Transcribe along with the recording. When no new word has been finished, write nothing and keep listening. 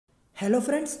Hello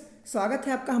friends, स्वागत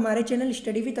है आपका हमारे चैनल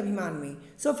स्टडी विद अभिमान में।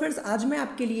 सो फ्रेंड्स, आज मैं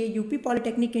आपके लिए यूपी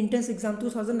पॉलिटेक्निक एंट्रेंस एग्जाम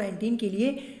 2019 के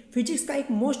लिए फिजिक्स का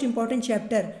एक मोस्ट इंपॉर्टेंट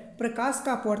चैप्टर प्रकाश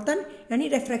का अपवर्तन यानी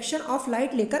रिफ्रैक्शन ऑफ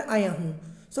लाइट लेकर आया हूँ।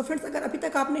 सो फ्रेंड्स, अगर अभी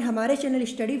तक आपने हमारे चैनल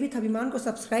स्टडी विद अभिमान को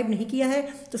सब्सक्राइब नहीं किया है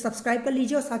तो सब्सक्राइब कर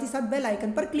लीजिए और साथ ही साथ बेल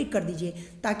आइकन पर क्लिक कर दीजिए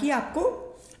ताकि आपको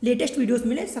लेटेस्ट वीडियोस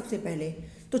मिले सबसे पहले।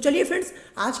 तो चलिए फ्रेंड्स,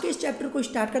 आज के इस चैप्टर को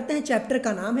स्टार्ट करते हैं। चैप्टर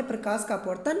का नाम है प्रकाश का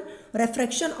अपवर्तन,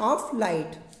 रिफ्रैक्शन ऑफ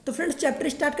लाइट। तो फ्रेंड्स, चैप्टर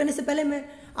स्टार्ट करने से पहले मैं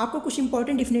आपको कुछ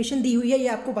इंपॉर्टेंट डिफिनेशन दी हुई है, ये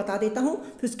आपको बता देता हूँ,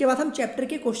 फिर उसके बाद हम चैप्टर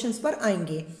के क्वेश्चंस पर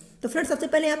आएंगे। तो फ्रेंड्स, सबसे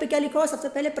पहले यहाँ पे क्या लिखा हुआ है? सबसे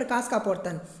पहले प्रकाश का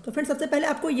अपवर्तन। तो फ्रेंड्स, सबसे पहले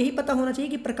आपको यही पता होना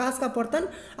चाहिए कि प्रकाश का अपवर्तन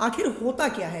आखिर होता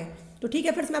क्या है। तो ठीक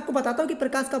है फ्रेंड्स, मैं आपको बताता हूँ कि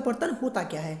प्रकाश का अपवर्तन होता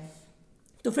क्या है।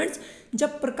 तो फ्रेंड्स,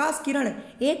 जब प्रकाश किरण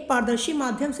एक पारदर्शी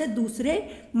माध्यम से दूसरे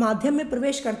माध्यम में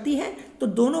प्रवेश करती है तो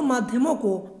दोनों माध्यमों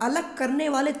को अलग करने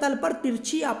वाले तल पर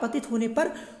तिरछी आपतित होने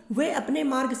पर वे अपने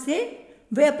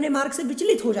मार्ग से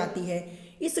विचलित हो जाती है।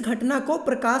 इस घटना को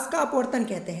प्रकाश का अपवर्तन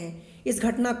कहते हैं। इस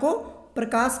घटना को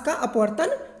प्रकाश का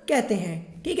अपवर्तन कहते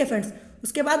हैं। ठीक है फ्रेंड्स,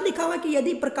 उसके बाद लिखा हुआ कि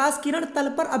यदि प्रकाश किरण तल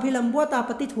पर अभिलंबवत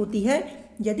आपतित होती है,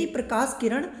 यदि प्रकाश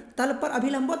किरण तल पर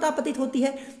अभिलंबवत आपतित होती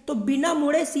है तो बिना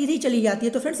मुड़े सीधी चली जाती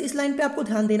है। तो फ्रेंड्स, इस लाइन पे आपको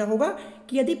ध्यान देना होगा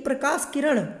कि यदि प्रकाश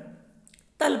किरण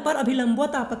तल पर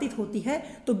अभिलंबवत आपतित होती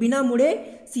है तो बिना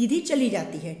मुड़े सीधी चली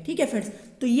जाती है। ठीक है फ्रेंड्स,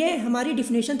 तो ये हमारी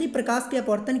डिफिनेशन थी प्रकाश के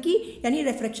अपवर्तन की यानी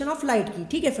रिफ्रैक्शन ऑफ लाइट की।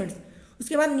 ठीक है फ्रेंड्स,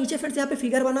 उसके बाद नीचे फ्रेंड्स यहाँ पे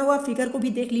फिगर बना हुआ, फिगर को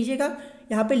भी देख लीजिएगा,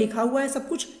 यहाँ पे लिखा हुआ है सब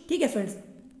कुछ। ठीक है फ्रेंड्स,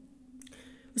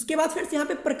 उसके बाद फ्रेंड्स यहाँ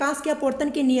पे प्रकाश के अपवर्तन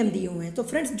के नियम दिए हुए हैं। तो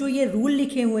फ्रेंड्स, जो ये रूल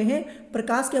लिखे हुए हैं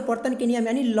प्रकाश के अपवर्तन के नियम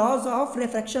यानी laws of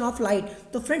refraction of light,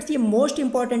 तो फ्रेंड्स ये मोस्ट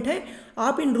इंपॉर्टेंट है,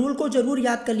 आप इन रूल को जरूर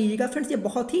याद कर लीजिएगा फ्रेंड्स, ये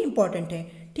बहुत ही इंपॉर्टेंट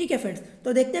है। ठीक है फ्रेंड्स,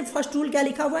 तो देखते हैं फर्स्ट रूल क्या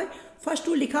लिखा हुआ है। फर्स्ट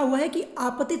रूल लिखा हुआ है कि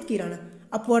आपतित किरण,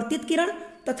 अपवर्तित किरण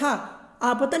तथा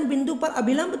आपतन बिंदु पर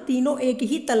अभिलंब तीनों एक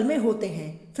ही तल में होते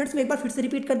हैं। फ्रेंड्स, मैं एक बार फिर से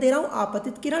रिपीट कर दे रहा हूँ,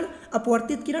 आपतित किरण,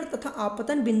 अपवर्तित किरण तथा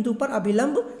आपतन बिंदु पर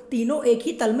अभिलंब तीनों एक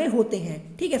ही तल में होते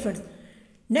हैं। ठीक है फ्रेंड्स,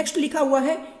 नेक्स्ट लिखा हुआ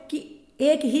है कि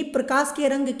एक ही प्रकाश के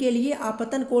रंग के लिए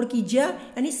आपतन कोण की ज्या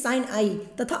यानी साइन आई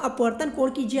तथा अपवर्तन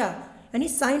कोण की ज्या यानी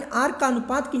साइन आर का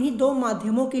अनुपात किन्हीं दो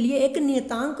माध्यमों के लिए एक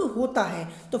नियतांक होता है।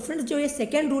 तो फ्रेंड्स, जो ये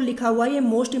सेकेंड रूल लिखा हुआ है ये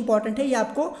मोस्ट इंपॉर्टेंट है, ये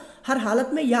आपको हर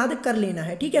हालत में याद कर लेना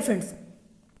है। ठीक है फ्रेंड्स,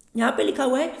 यहाँ पे लिखा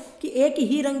हुआ है कि एक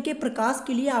ही रंग के प्रकाश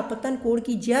के लिए आपतन कोण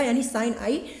की ज्या यानी साइन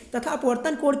आई तथा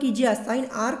अपवर्तन कोण की ज्या साइन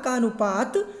आर का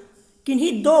अनुपात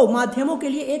किन्हीं दो माध्यमों के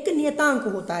लिए एक नियतांक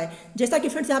होता है। जैसा कि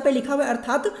फ्रेंड्स यहाँ पे लिखा हुआ है,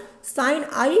 अर्थात sign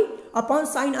I upon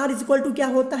sine are is equal to क्या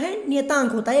होता है?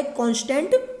 नियतांक होता है, एक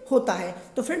कांस्टेंट होता है।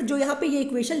 तो फ्रेंड्स, जो यहाँ पे ये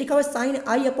इक्वेशन लिखा हुआ है sign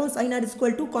I upon sine are is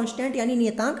equal to constant यानी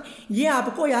नियतांक, ये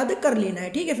आपको याद कर लेना है।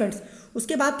 ठीक है फ्रेंड्स,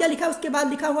 उसके बाद क्या लिखा है? उसके बाद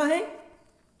लिखा हुआ है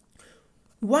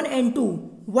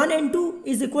 1n2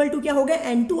 इज इक्वल टू क्या हो गया?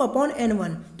 n2 upon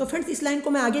n1। तो फ्रेंड्स, इस लाइन को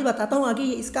मैं आगे बताता हूँ, आगे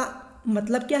इसका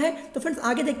मतलब क्या है। तो फ्रेंड्स,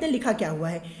 आगे देखते हैं लिखा क्या हुआ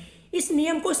है। इस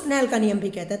नियम को स्नेल का नियम भी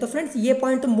कहते हैं। तो फ्रेंड्स, ये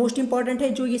पॉइंट तो मोस्ट इंपॉर्टेंट है,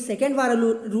 जो ये सेकेंड वाला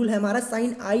रूल है हमारा,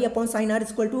 sign I upon sine are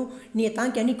equal to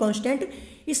नियतांक यानी कांस्टेंट।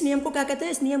 इस नियम को क्या कहते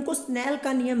हैं? इस नियम को स्नेल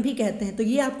का नियम भी कहते हैं। तो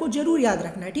ये आपको जरूर याद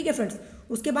रखना है। ठीक है फ्रेंड्स,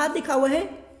 उसके बाद लिखा हुआ है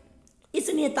इस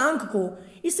नियतांक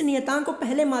को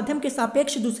पहले माध्यम के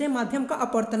सापेक्ष दूसरे माध्यम का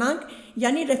अपवर्तनांक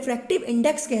यानी रिफ्रैक्टिव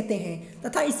इंडेक्स कहते हैं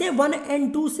तथा इसे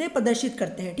 1n2 से प्रदर्शित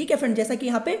करते हैं। ठीक है फ्रेंड्स, जैसा कि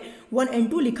यहाँ पे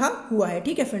 1n2 लिखा हुआ है।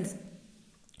 ठीक है फ्रेंड्स,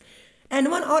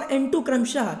 n1 और n2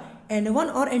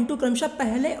 क्रमशः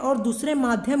पहले और दूसरे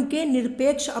माध्यम के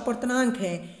निरपेक्ष अपवर्तनांक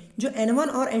है। जो n1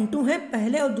 और n2 हैं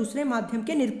पहले और दूसरे माध्यम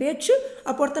के निरपेक्ष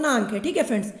अपवर्तनांक है। ठीक है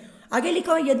फ्रेंड्स, आगे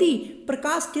लिखा हुआ यदि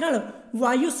प्रकाश किरण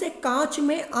वायु से कांच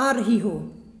में आ रही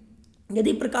हो,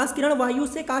 यदि प्रकाश किरण वायु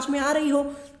से कांच में आ रही हो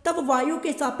तब वायु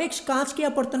के सापेक्ष कांच के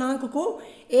अपवर्तनांक को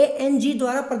ANG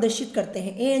द्वारा प्रदर्शित करते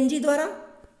हैं। ANG द्वारा।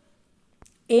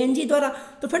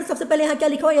 तो फ्रेंड्स, सबसे पहले यहाँ क्या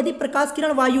लिखा हुआ? यदि प्रकाश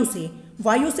किरण वायु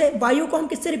को हम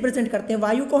किससे रिप्रेजेंट करते हैं?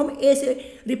 वायु को हम A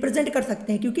से रिप्रेजेंट कर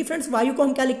सकते हैं, क्योंकि फ्रेंड्स वायु को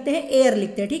हम क्या लिखते हैं? एयर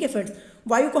लिखते हैं। ठीक है फ्रेंड्स,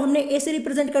 वायु को हमने A से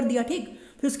रिप्रेजेंट कर दिया। ठीक,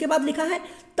 फिर उसके बाद लिखा है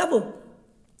तब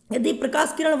यदि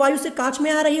प्रकाश किरण वायु से कांच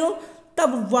में आ रही हो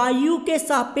तब वायु के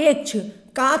सापेक्ष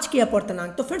कांच के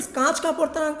अपवर्तनांक। तो फ्रेंड्स, कांच का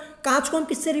अपवर्तनांक, कांच को हम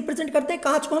किससे रिप्रेजेंट करते हैं?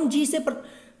 कांच को हम जी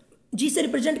से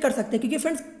रिप्रेजेंट कर सकते हैं, क्योंकि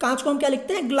फ्रेंड्स कांच को हम क्या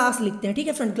लिखते हैं? ग्लास लिखते हैं। ठीक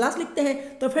है फ्रेंड्स, ग्लास लिखते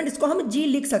हैं, तो फ्रेंड्स इसको हम जी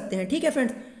लिख सकते हैं। ठीक है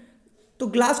फ्रेंड्स, तो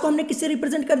ग्लास को हमने किससे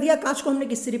रिप्रेजेंट कर दिया? कांच को हमने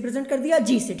किससे रिप्रेजेंट कर दिया?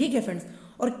 जी से। ठीक है फ्रेंड्स,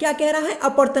 और क्या कह रहा है?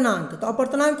 अपवर्तनांक। तो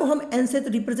अपवर्तनांक को हम एन से तो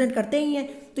रिप्रेजेंट करते ही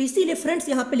हैं, तो इसीलिए फ्रेंड्स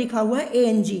यहाँ पे लिखा हुआ है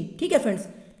ANG। ठीक है फ्रेंड्स,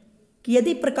 कि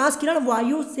यदि प्रकाश किरण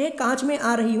वायु से कांच में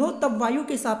आ रही हो तब वायु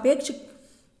के सापेक्ष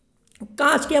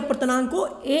कांच के अपवर्तनांक को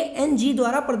ANG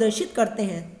द्वारा प्रदर्शित करते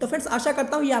हैं। तो फ्रेंड्स, आशा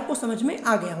करता हूँ ये आपको समझ में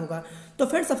आ गया होगा। तो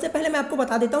फ्रेंड्स, सबसे पहले मैं आपको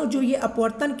बता देता हूँ जो ये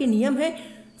अपवर्तन के नियम है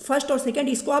फर्स्ट और सेकंड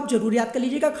इसको आप जरूर याद कर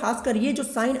लीजिएगा, खासकर ये जो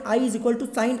sign I is equal to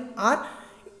sign are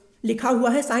लिखा हुआ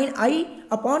है, sign I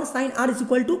upon sine are is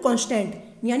equal to constant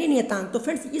यानी नियतांक। तो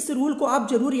फ्रेंड्स इस रूल को आप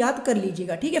जरूर याद कर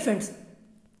लीजिएगा, ठीक है फ्रेंड्स।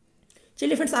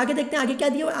 चलिए फ्रेंड्स आगे देखते हैं, आगे क्या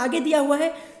दिया हुआ है। आगे दिया हुआ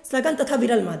है सघन तथा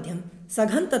विरल माध्यम,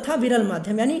 सघन तथा विरल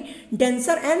माध्यम यानी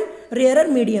डेंसर एंड रेयरर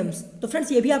मीडियम्स। तो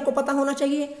फ्रेंड्स ये भी आपको पता होना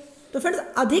चाहिए। तो फ्रेंड्स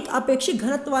अधिक अपेक्षिक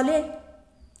घनत्व वाले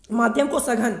माध्यम को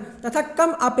सघन तथा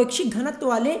कम अपेक्षिक घनत्व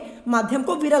वाले माध्यम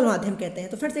को विरल माध्यम कहते हैं।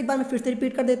 तो फ्रेंड्स एक बार मैं फिर से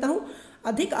रिपीट कर देता हूं,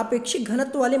 अधिक अपेक्षिक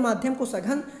घनत्व वाले माध्यम को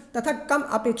सघन तथा कम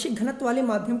अपेक्षिक घनत्व वाले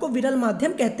माध्यम को विरल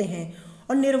माध्यम कहते हैं।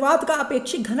 और निर्वात का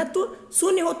अपेक्षिक घनत्व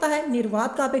शून्य होता है,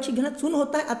 निर्वात का अपेक्षिक घनत्व शून्य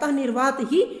होता है, अतः निर्वात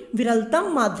ही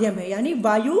विरलतम माध्यम है यानी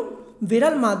वायु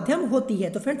विरल माध्यम होती है।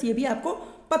 तो फ्रेंड्स ये भी आपको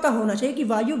पता होना चाहिए कि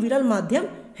वायु विरल माध्यम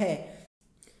है।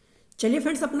 चलिए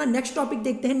फ्रेंड्स अपना नेक्स्ट टॉपिक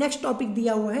देखते हैं। नेक्स्ट टॉपिक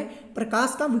दिया हुआ है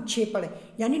प्रकाश का विक्षेपण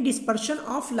यानी डिस्पर्शन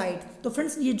ऑफ लाइट। तो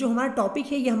फ्रेंड्स ये जो हमारा टॉपिक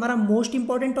है ये हमारा मोस्ट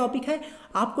इंपॉर्टेंट टॉपिक है,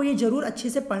 आपको ये जरूर अच्छे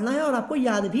से पढ़ना है और आपको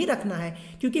याद भी रखना है,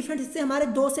 क्योंकि फ्रेंड्स इससे हमारे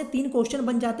 2 से 3 क्वेश्चन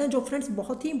बन जाते हैं जो फ्रेंड्स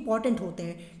बहुत ही इंपॉर्टेंट होते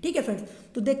हैं, ठीक है फ्रेंड्स।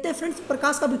 तो देखते हैं फ्रेंड्स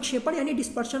प्रकाश का विक्षेपण यानी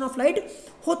डिस्पर्शन ऑफ लाइट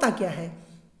होता क्या है।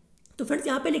 तो फ्रेंड्स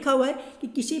यहाँ पे लिखा हुआ है कि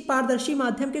किसी पारदर्शी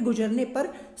माध्यम के गुजरने पर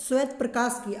श्वेत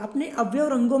प्रकाश की अपने अवयव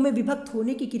रंगों में विभक्त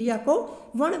होने की क्रिया को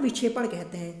वर्ण विक्षेपण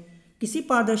कहते हैं। किसी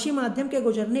पारदर्शी माध्यम के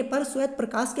गुजरने पर श्वेत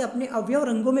प्रकाश के अपने अवयव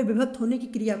रंगों में विभक्त होने की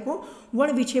क्रिया को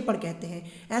वर्ण विक्षेपण कहते हैं।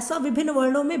 ऐसा विभिन्न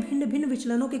वर्णों में भिन्न भिन्न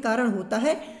विचलनों के कारण होता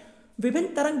है। विभिन्न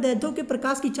तरंग दैर्ध्यों के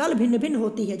प्रकाश की चाल भिन्न भिन्न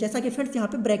होती है, जैसा कि फ्रेंड्स यहाँ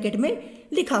पे ब्रैकेट में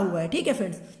लिखा हुआ है, ठीक है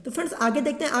फ्रेंड्स। तो फ्रेंड्स आगे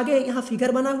देखते हैं, आगे यहाँ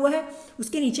फिगर बना हुआ है,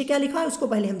 उसके नीचे क्या लिखा है उसको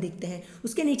पहले हम देखते हैं।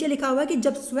 उसके नीचे लिखा हुआ है कि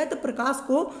जब श्वेत प्रकाश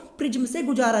को प्रिज्म से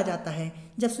गुजारा जाता है,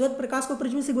 जब श्वेत प्रकाश को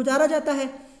प्रिज्म से गुजारा जाता है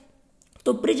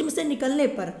तो प्रिज्म से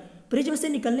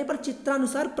निकलने पर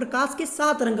चित्रानुसार प्रकाश के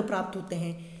 7 रंग प्राप्त होते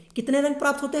हैं। कितने रंग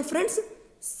प्राप्त होते हैं फ्रेंड्स?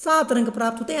 7 रंग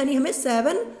प्राप्त होते हैं, यानी हमें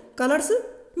 7 कलर्स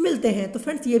मिलते हैं। तो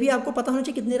फ्रेंड्स ये भी आपको पता होना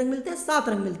चाहिए कितने रंग मिलते हैं, 7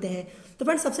 रंग मिलते हैं। तो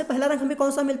फ्रेंड्स सबसे पहला रंग हमें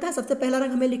कौन सा मिलता है? सबसे पहला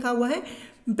रंग हमें लिखा हुआ है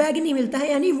बैगनी मिलता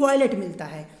है यानी वॉयलेट मिलता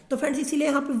है। तो फ्रेंड्स इसीलिए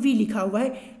यहाँ पे वी लिखा हुआ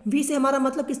है, वी से हमारा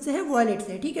मतलब किससे है? वॉयलेट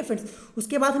से, ठीक है फ्रेंड्स।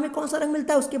 उसके बाद हमें कौन सा रंग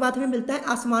मिलता है? उसके बाद हमें मिलता है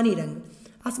आसमानी रंग,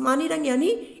 आसमानी रंग यानी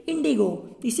इंडिगो।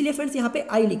 तो इसीलिए फ्रेंड्स यहाँ पे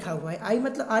आई लिखा हुआ है,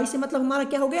 आई से मतलब हमारा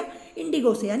क्या हो गया?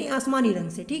 इंडिगो से यानी आसमानी रंग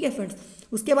से, ठीक है फ्रेंड्स।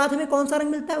 उसके बाद हमें कौन सा रंग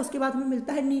मिलता है? उसके बाद हमें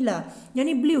मिलता है नीला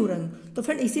यानी ब्लू रंग। तो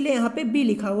फ्रेंड इसीलिए यहाँ पे बी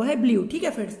लिखा हुआ है ब्लू, ठीक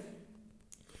है फ्रेंड्स।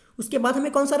 उसके बाद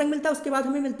हमें कौन सा रंग मिलता है? उसके बाद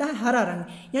हमें मिलता है हरा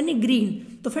रंग यानी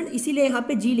ग्रीन। तो फ्रेंड इसीलिए यहाँ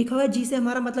पे जी लिखा हुआ है, जी से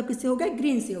हमारा मतलब किससे हो गया?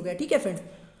 ग्रीन से हो गया, ठीक है फ्रेंड्स।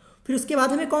 फिर उसके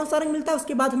बाद हमें कौन सा रंग मिलता है?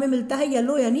 उसके बाद हमें मिलता है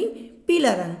येलो यानी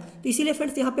पीला रंग। तो इसीलिए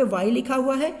फ्रेंड्स यहाँ पे वाई लिखा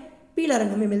हुआ है, पीला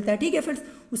रंग हमें मिलता है, ठीक है फ्रेंड्स।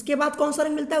 उसके बाद कौन सा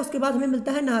रंग मिलता है? उसके बाद हमें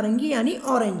मिलता है नारंगी यानी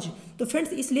ऑरेंज। तो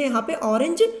फ्रेंड्स इसलिए यहाँ पे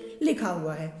ऑरेंज लिखा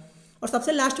हुआ है। और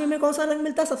सबसे लास्ट में हमें कौन सा रंग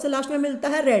मिलता है? सबसे लास्ट में मिलता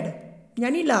है रेड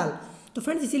यानी लाल। तो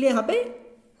फ्रेंड्स इसीलिए यहाँ पे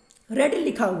रेड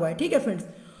लिखा हुआ है, ठीक है फ्रेंड्स।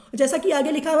 जैसा कि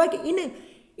आगे लिखा हुआ है कि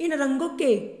इन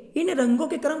रंगों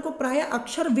के क्रम को प्रायः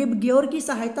अक्षर विबग्योर की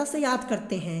सहायता से याद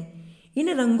करते हैं। इन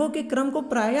रंगों के क्रम को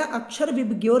प्रायः अक्षर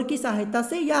विबग्योर की सहायता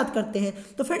से याद करते हैं।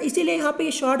 तो फ्रेंड इसीलिए यहाँ पे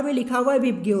ये शॉर्ट में लिखा हुआ है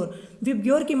विबग्योर।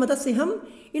 विबग्योर की मदद से हम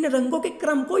इन रंगों के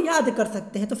क्रम को याद कर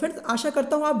सकते हैं। तो फ्रेंड्स आशा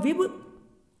करता हूँ आप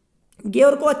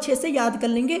विबग्योर को अच्छे से याद कर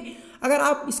लेंगे। अगर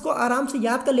आप इसको आराम से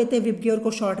याद कर लेते हैं विबग्योर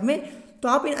को शॉर्ट में, तो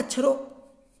आप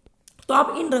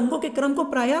इन रंगों के क्रम को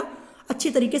प्रायः अच्छी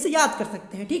तरीके से याद कर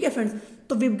सकते हैं, ठीक है फ्रेंड्स।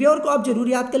 तो विबग्योर को आप जरूर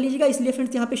याद कर लीजिएगा, इसलिए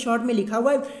फ्रेंड्स यहाँ पे शॉर्ट में लिखा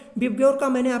हुआ है। विबग्योर का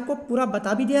मैंने आपको पूरा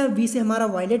बता भी दिया है। वी से हमारा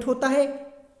वायलेट होता है,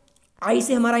 आई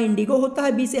से हमारा इंडिगो होता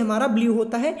है, बी से हमारा ब्लू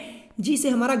होता है, जी से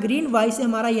हमारा ग्रीन, वाई से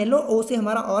हमारा येलो, ओ से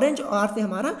हमारा ऑरेंज और आर से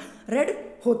हमारा रेड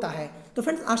होता है। तो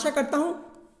फ्रेंड्स आशा करता हूँ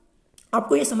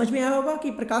आपको ये समझ में आया होगा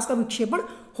कि प्रकाश का विक्षेपण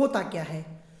होता क्या है।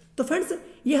 तो फ्रेंड्स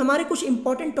ये हमारे कुछ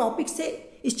इंपॉर्टेंट टॉपिक्स है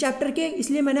इस चैप्टर के,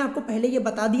 इसलिए मैंने आपको पहले ये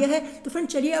बता दिया है। तो फ्रेंड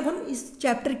चलिए अब हम इस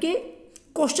चैप्टर के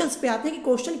क्वेश्चंस पे आते हैं कि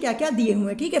क्वेश्चन क्या क्या दिए हुए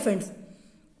हैं, ठीक है फ्रेंड्स।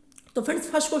 तो फ्रेंड्स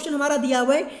फर्स्ट क्वेश्चन हमारा दिया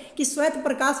हुआ है कि श्वेत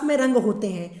प्रकाश में रंग होते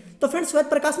हैं। तो फ्रेंड्स श्वेत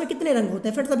प्रकाश में कितने रंग होते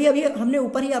हैं? फ्रेंड्स अभी हमने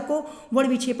ऊपर ही आपको वर्ण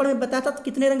विक्षेपण में बताया था, तो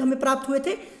कितने रंग हमें प्राप्त हुए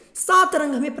थे? 7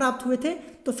 रंग हमें प्राप्त हुए थे।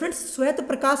 तो फ्रेंड्स श्वेत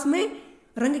प्रकाश में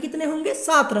रंग कितने होंगे?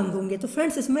 7 रंग होंगे। तो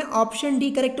फ्रेंड्स इसमें ऑप्शन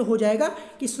डी करेक्ट हो जाएगा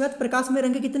कि श्वेत प्रकाश में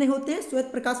रंग कितने होते हैं?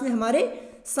 श्वेत प्रकाश में हमारे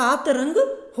 7 रंग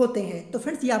होते हैं। तो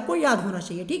फ्रेंड्स ये आपको याद होना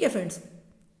चाहिए, ठीक है फ्रेंड्स।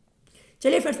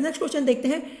 चलिए फ्रेंड्स नेक्स्ट क्वेश्चन देखते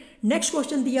हैं। नेक्स्ट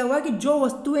क्वेश्चन दिया हुआ है कि जो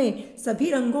वस्तुएं सभी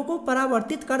रंगों को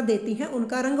परावर्तित कर देती हैं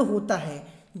उनका रंग होता है।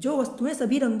 जो वस्तुएं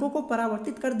सभी रंगों को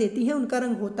परावर्तित कर देती हैं उनका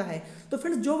रंग होता है। तो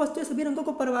फ्रेंड्स जो वस्तुएं सभी रंगों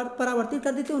को परावर्तित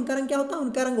कर देती हैं उनका रंग क्या होता है?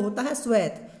 उनका रंग होता है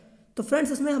श्वेत। तो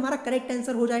फ्रेंड्स इसमें हमारा करेक्ट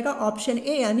आंसर हो जाएगा ऑप्शन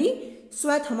ए यानी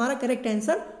श्वेत हमारा करेक्ट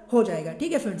आंसर हो जाएगा,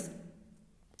 ठीक है फ्रेंड्स।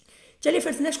 चलिए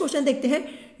फ्रेंड्स नेक्स्ट क्वेश्चन देखते हैं।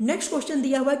 नेक्स्ट क्वेश्चन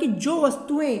दिया हुआ है कि जो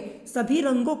वस्तुएं सभी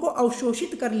रंगों को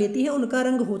अवशोषित कर लेती हैं उनका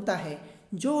रंग होता है।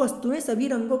 जो वस्तुएं सभी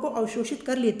रंगों को अवशोषित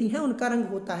कर लेती हैं उनका रंग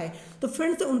होता है। तो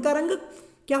फ्रेंड्स उनका रंग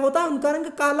क्या होता है? उनका रंग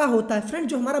काला होता है। फ्रेंड्स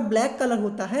जो हमारा ब्लैक कलर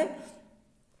होता है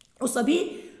वो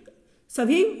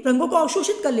सभी रंगों को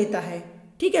अवशोषित कर लेता है।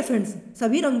 ठीक है फ्रेंड्स,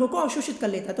 सभी रंगों को अवशोषित कर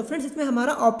लेता है। तो फ्रेंड्स इसमें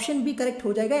हमारा ऑप्शन बी करेक्ट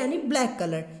हो जाएगा, यानी ब्लैक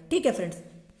कलर। ठीक है फ्रेंड्स,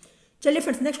 चलिए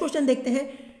फ्रेंड्स नेक्स्ट क्वेश्चन देखते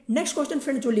हैं। नेक्स्ट क्वेश्चन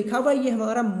फ्रेंड्स जो लिखा हुआ है ये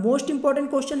हमारा मोस्ट इंपॉर्टेंट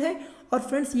क्वेश्चन है और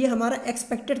फ्रेंड्स ये हमारा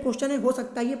एक्सपेक्टेड क्वेश्चन है। हो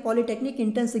सकता है ये पॉलिटेक्निक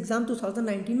एंट्रेंस एग्जाम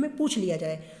 2019 में पूछ लिया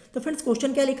जाए। तो फ्रेंड्स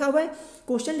क्वेश्चन क्या लिखा हुआ है?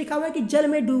 क्वेश्चन लिखा हुआ है कि जल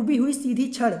में डूबी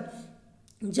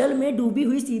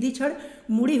हुई सीधी छड़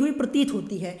मुड़ी हुई प्रतीत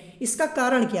होती है, इसका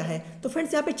कारण क्या है? तो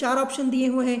फ्रेंड्स यहाँ पे 4 ऑप्शन दिए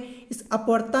हुए हैं। इस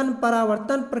अपवर्तन,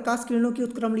 परावर्तन, प्रकाश किरणों की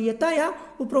उत्क्रमणीयता या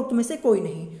उपरोक्त में से कोई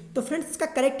नहीं। तो फ्रेंड्स इसका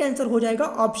करेक्ट आंसर हो जाएगा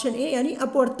ऑप्शन ए, यानी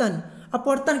अपवर्तन।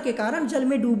 अपवर्तन के कारण जल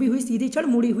में डूबी हुई सीधी छड़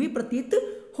मुड़ी हुई प्रतीत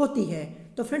होती है।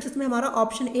 तो फ्रेंड्स इसमें हमारा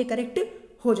ऑप्शन ए करेक्ट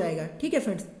हो जाएगा। ठीक है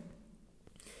फ्रेंड्स,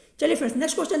 चलिए फ्रेंड्स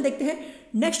नेक्स्ट क्वेश्चन देखते हैं।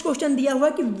 नेक्स्ट क्वेश्चन दिया हुआ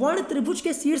है कि वर्ण त्रिभुज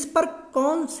के शीर्ष पर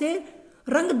कौन से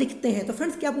रंग दिखते हैं। तो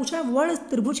फ्रेंड्स क्या पूछा है? वर्ण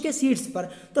त्रिभुज के शीर्ष पर।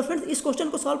 तो फ्रेंड्स इस क्वेश्चन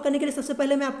को सॉल्व करने के लिए सबसे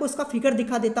पहले मैं आपको इसका फिगर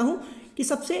दिखा देता हूं कि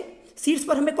सबसे शीर्ष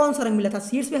पर हमें कौन सा रंग मिला था।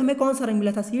 शीर्ष पे हमें कौन सा रंग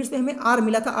मिला था? शीर्ष पे हमें आर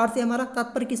मिला था। आर से हमारा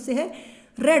तात्पर्य किससे है?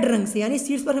 रेड रंग से। यानी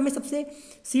शीर्ष पर हमें सबसे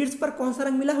शीर्ष पर कौन सा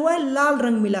रंग मिला हुआ है? लाल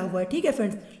रंग मिला हुआ है। ठीक है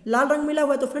फ्रेंड्स, लाल रंग मिला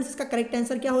हुआ है। तो फ्रेंड्स इसका करेक्ट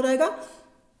आंसर क्या हो जाएगा?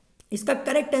 इसका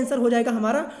करेक्ट आंसर हो जाएगा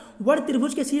हमारा वर्ण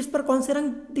त्रिभुज के शीर्ष पर कौन से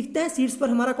रंग दिखते हैं? शीर्ष पर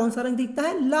हमारा कौन सा रंग दिखता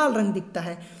है? लाल रंग दिखता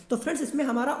है। तो फ्रेंड्स इसमें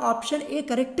हमारा ऑप्शन ए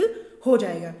करेक्ट हो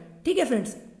जाएगा। ठीक है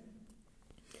फ्रेंड्स,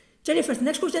 चलिए फ्रेंड्स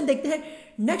नेक्स्ट क्वेश्चन देखते हैं।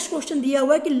 नेक्स्ट क्वेश्चन दिया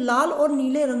हुआ है कि लाल और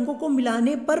नीले रंगों को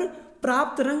मिलाने पर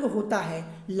प्राप्त रंग होता है।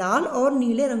 लाल और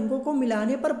नीले रंगों को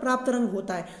मिलाने पर प्राप्त रंग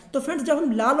होता है। तो फ्रेंड्स जब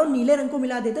हम लाल और नीले रंग को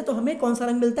मिला देते हैं तो हमें कौन सा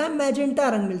रंग मिलता है? मैजेंटा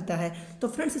रंग मिलता है। तो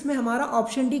फ्रेंड्स इसमें हमारा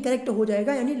ऑप्शन डी करेक्ट हो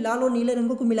जाएगा, यानी लाल और नीले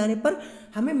रंगों को मिलाने पर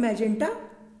हमें मैजेंटा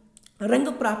रंग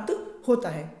प्राप्त होता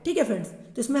है। ठीक है फ्रेंड्स,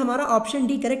 तो इसमें हमारा ऑप्शन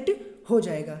डी करेक्ट हो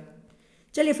जाएगा।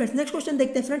 चलिए फ्रेंड्स नेक्स्ट क्वेश्चन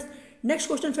देखते हैं। फ्रेंड्स नेक्स्ट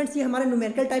क्वेश्चन फ्रेंड्स ये हमारा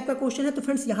न्यूमेरिकल टाइप का क्वेश्चन है। तो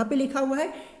फ्रेंड्स यहाँ पे लिखा हुआ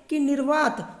है कि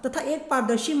निर्वात तथा एक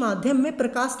पारदर्शी माध्यम में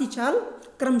प्रकाश की चाल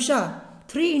क्रमशः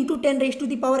 3 ×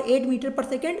 10⁸ मीटर पर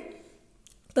सेकेंड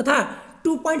तथा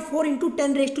 2.4 ×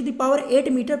 10⁸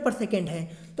 मीटर पर सेकेंड है।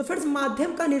 तो फ्रेंड्स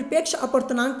माध्यम का निरपेक्ष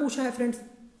अपवर्तनांक पूछा है। फ्रेंड्स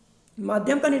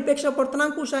माध्यम का निरपेक्ष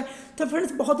अपवर्तनांक पूछा है। तो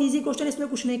फ्रेंड्स बहुत इजी क्वेश्चन, इसमें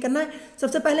कुछ नहीं करना है।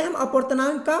 सबसे पहले हम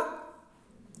अपवर्तनांक का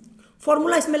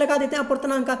फॉर्मूला इसमें लगा देते हैं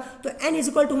अपवर्तनांक का। तो n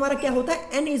 = हमारा क्या होता है?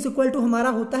 n = हमारा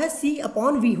होता है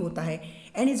c/v होता है।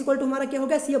 n = हमारा क्या हो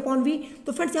गया? c/v।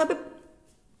 तो फ्रेंड्स यहाँ पे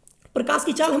प्रकाश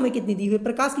की चाल हमें कितनी दी हुई है?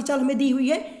 प्रकाश की चाल हमें दी हुई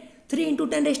है 3 ×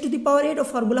 10⁸ और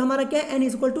फॉर्मूला हमारा क्या है? n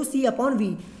 =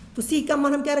 c/v। तो c का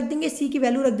मान हम क्या रख देंगे? c की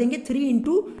वैल्यू रख देंगे 3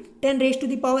 ×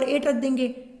 10⁸ रख देंगे।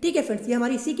 ठीक है फ्रेंड्स, ये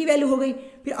हमारी c की वैल्यू हो गई।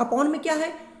 फिर अपॉन में क्या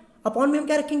है? अपॉन में हम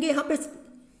क्या रखेंगे? यहाँ पे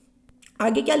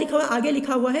आगे क्या लिखा हुआ है? आगे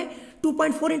लिखा हुआ है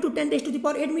 2.4 ×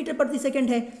 10⁸ मीटर प्रति सेकंड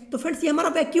है। तो फ्रेंड्स ये हमारा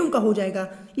वैक्यूम का हो जाएगा,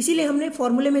 इसीलिए हमने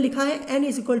फॉर्मूले में लिखा है n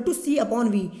 =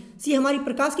 c/v। c हमारी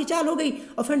प्रकाश की चाल हो गई।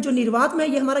 और फ्रेंड जो निर्वात में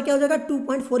ये हमारा क्या हो जाएगा?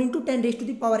 2.4 ×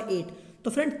 10⁸ तो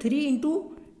फ्रेंड 3 ×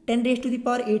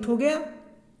 10⁸ हो गया।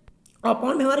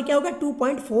 अपॉन में हमारा क्या होगा?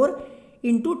 2.4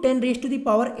 ×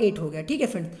 10⁸ हो गया। ठीक है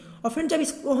फ्रेंड, और फ्रेंड जब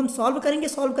इसको हम सॉल्व करेंगे,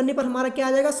 सॉल्व करने पर हमारा क्या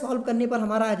आ जाएगा? सॉल्व करने पर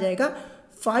हमारा आ जाएगा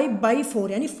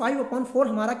 5/4, यानी 5/4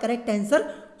 हमारा करेक्ट आंसर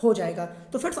हो जाएगा।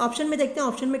 तो फ्रेंड्स ऑप्शन में देखते हैं,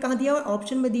 ऑप्शन में कहाँ दिया हुआ है?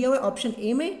 ऑप्शन में दिया हुआ है ऑप्शन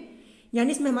ए में,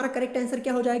 यानी इसमें हमारा करेक्ट आंसर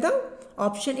क्या हो जाएगा?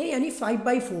 ऑप्शन ए, यानी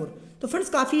 5/4। तो फ्रेंड्स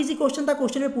काफ़ी इजी क्वेश्चन था।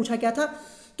 क्वेश्चन में पूछा क्या था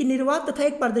कि निर्वात तथा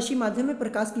एक पारदर्शी माध्यम में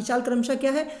प्रकाश की चाल क्रमशः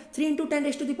क्या है? 3 ×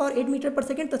 10⁸ मीटर पर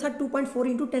सेकंड तथा 2.4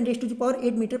 ×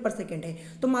 10⁸ मीटर पर सेकंड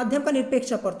है। तो माध्यम का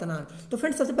निरपेक्ष अपवर्तनांक। तो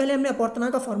फ्रेंड्स सबसे पहले हमने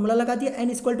अपवर्तनांक का फॉर्मूला लगा दिया,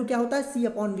 n = क्या होता है?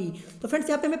 c/v। तो फ्रेंड्स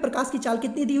यहाँ पे हमें प्रकाश की चाल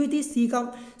कितनी दी हुई थी?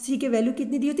 c की वैल्यू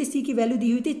कितनी दी हुई थी? c की वैल्यू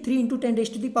दी हुई थी 3 ×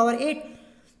 10⁸।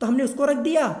 तो हमने उसको रख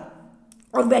दिया।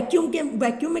 और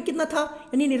वैक्यूम में कितना था?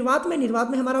 यानी निर्वात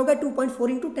में हमारा होगा 2.4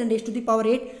 ×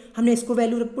 10⁸। हमने इसको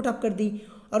वैल्यू पुट अप कर दी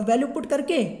और वैल्यू पुट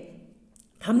करके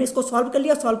हमने इसको सॉल्व कर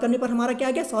लिया। सॉल्व करने पर हमारा क्या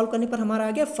आ गया? सॉल्व करने पर हमारा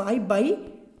आ गया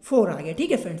 5/4 आ गया।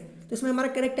 ठीक है फ्रेंड्स, तो इसमें हमारा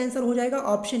करेक्ट आंसर हो जाएगा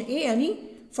ऑप्शन ए, यानी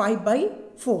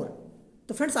 5/4।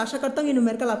 तो फ्रेंड्स आशा करता हूँ ये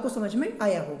न्यूमेरिकल आपको समझ में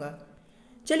आया होगा।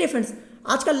 चलिए फ्रेंड्स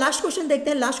आज का लास्ट क्वेश्चन देखते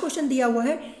हैं। लास्ट क्वेश्चन दिया हुआ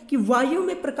है कि वायु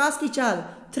में प्रकाश की चाल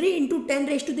 3 ×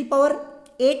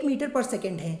 10⁸ मीटर पर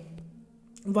सेकेंड है।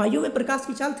 वायु में प्रकाश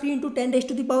की चाल 3 ×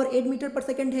 10⁸ मीटर पर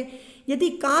सेकेंड है। यदि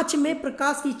कांच में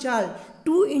प्रकाश की चाल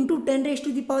 2 ×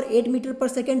 10⁸ मीटर पर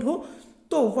सेकेंड हो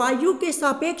तो वायु के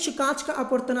सापेक्ष कांच का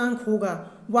अपवर्तनांक होगा।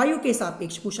 वायु के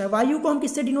सापेक्ष पूछा है। वायु को हम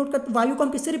किससे डिनोट करते, वायु को हम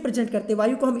किससे रिप्रेजेंट करते हैं,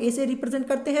 वायु को हम ए से रिप्रेजेंट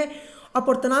करते हैं।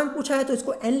 अपवर्तनांक पूछा है तो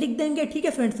इसको एन लिख देंगे, ठीक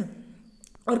है फ्रेंड्स।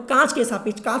 और कांच के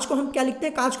सापेक्ष, कांच को हम क्या लिखते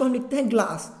हैं, कांच को हम लिखते हैं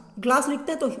ग्लास, ग्लास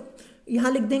लिखते हैं तो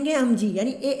यहाँ लिख देंगे हम जी,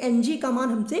 यानी ANG का मान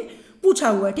हमसे पूछा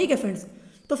हुआ है, ठीक है फ्रेंड्स।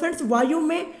 तो फ्रेंड्स वायु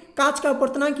में कांच का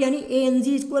अपवर्तनांक यानी ANG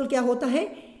इक्वल क्या होता है,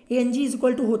 ANG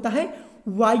इक्वल टू होता है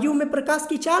वायु में प्रकाश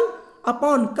की चाल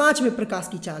अपॉन कांच में प्रकाश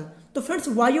की चाल। तो फ्रेंड्स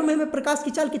वायु में हमें प्रकाश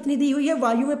की चाल कितनी दी हुई है,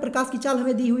 वायु में प्रकाश की चाल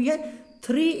हमें दी हुई है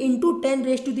 3 ×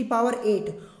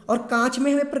 10⁸ और कांच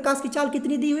में हमें प्रकाश की चाल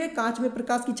कितनी दी हुई है, कांच में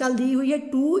प्रकाश की चाल दी हुई है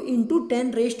 2 ×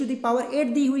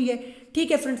 10⁸ दी हुई है,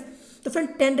 ठीक है फ्रेंड्स। तो फ्रेंड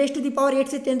 10⁸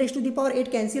 से 10⁸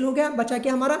 कैंसिल हो गया, बचा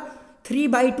क्या हमारा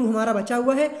 3/2 हमारा बचा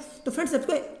हुआ है। तो फ्रेंड्स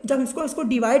जब इसको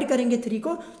डिवाइड करेंगे 3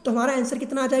 को तो हमारा आंसर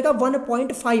कितना आ जाएगा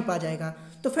 1.5 आ जाएगा।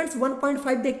 तो फ्रेंड्स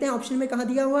 1.5 देखते हैं ऑप्शन में कहाँ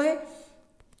दिया हुआ है,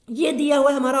 ये दिया हुआ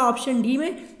है हमारा ऑप्शन डी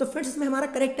में। तो फ्रेंड्स इसमें हमारा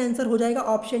करेक्ट आंसर हो जाएगा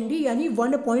ऑप्शन डी, यानी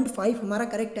 1.5 हमारा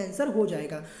करेक्ट आंसर हो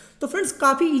जाएगा। तो फ्रेंड्स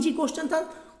काफ़ी इजी क्वेश्चन था,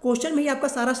 क्वेश्चन में ही आपका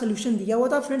सारा सोल्यूशन दिया हुआ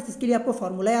था फ्रेंड्स। इसके लिए आपको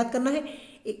फॉर्मूला याद करना है,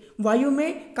 वायु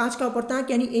में कांच का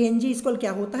अपवर्तनांक यानी ANG इक्वल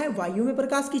क्या होता है, वायु में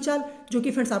प्रकाश की चाल जो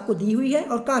कि फ्रेंड्स आपको दी हुई है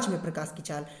और कांच में प्रकाश की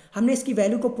चाल। हमने इसकी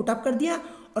वैल्यू को पुट अप कर दिया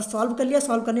और सॉल्व कर लिया,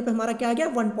 सॉल्व करने पर हमारा क्या आ गया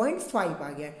 1.5 आ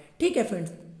गया, ठीक है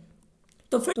फ्रेंड्स।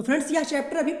 तो फ्रेंड्स यह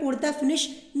चैप्टर अभी पूर्णतः फिनिश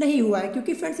नहीं हुआ है,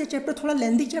 क्योंकि फ्रेंड्स ये चैप्टर थोड़ा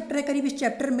लेंथी चैप्टर है। करीब इस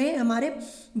चैप्टर में हमारे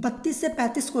 32 से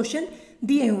 35 क्वेश्चन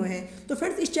दिए हुए हैं। तो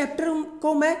फ्रेंड्स इस चैप्टर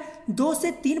को मैं 2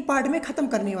 से 3 पार्ट में ख़त्म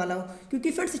करने वाला हूँ,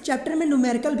 क्योंकि फ्रेंड्स इस चैप्टर में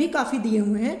न्यूमेरिकल भी काफ़ी दिए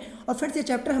हुए हैं और फ्रेंड्स ये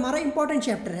चैप्टर हमारा इंपॉर्टेंट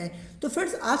चैप्टर है। तो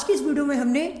फ्रेंड्स आज की इस वीडियो में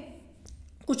हमने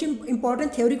कुछ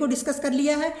इंपॉर्टेंट थ्योरी को डिस्कस कर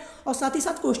लिया है और साथ ही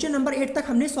साथ क्वेश्चन नंबर 8 तक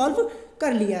हमने सॉल्व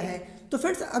कर लिया है। तो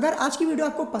फ्रेंड्स अगर आज की वीडियो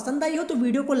आपको पसंद आई हो तो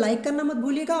वीडियो को लाइक करना मत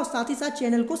भूलिएगा और साथ ही साथ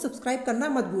चैनल को सब्सक्राइब करना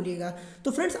मत भूलिएगा।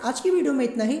 तो फ्रेंड्स आज की वीडियो में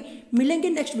इतना ही, मिलेंगे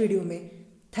नेक्स्ट वीडियो में।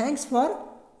 Thanks for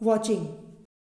watching.